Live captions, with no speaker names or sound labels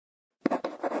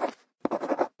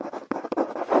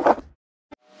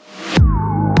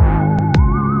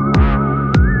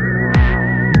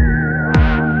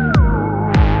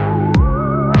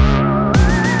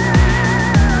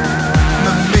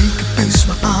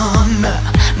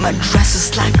My dress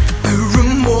is like the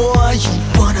paramour. You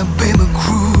wanna be my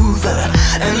groover,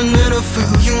 and I need to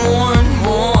feel you more and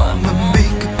more. My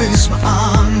makeup is my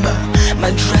armor.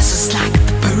 My dress is like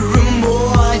the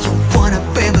paramour. You wanna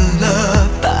be my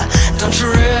lover. Don't you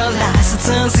realize it's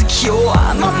insecure?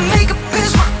 My makeup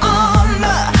is my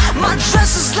armor. My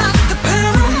dress is like the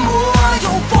paramour.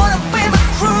 You wanna be my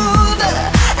groover,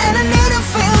 and I need to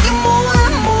feel you more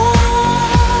and more.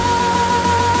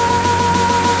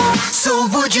 So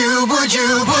would you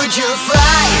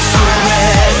fight for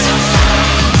it?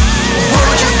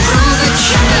 Would you prove that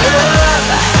you love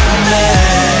me?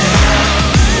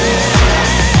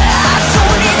 I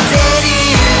don't need any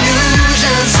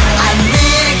illusions. I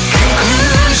need a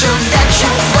conclusion that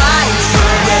you fight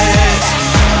for it.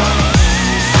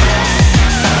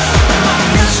 My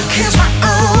music is my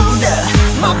own.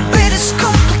 My beat is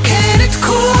complicated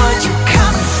chord. You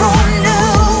coming from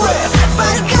nowhere,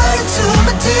 but I got into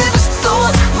my deepest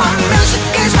thoughts. My music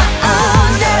is my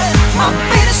own. My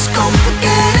beat is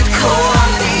complicated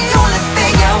chord. The only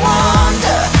thing I want,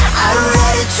 I'm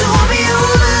ready to be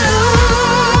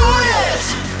overloaded.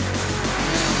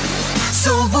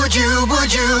 So would you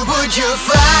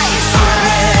fight for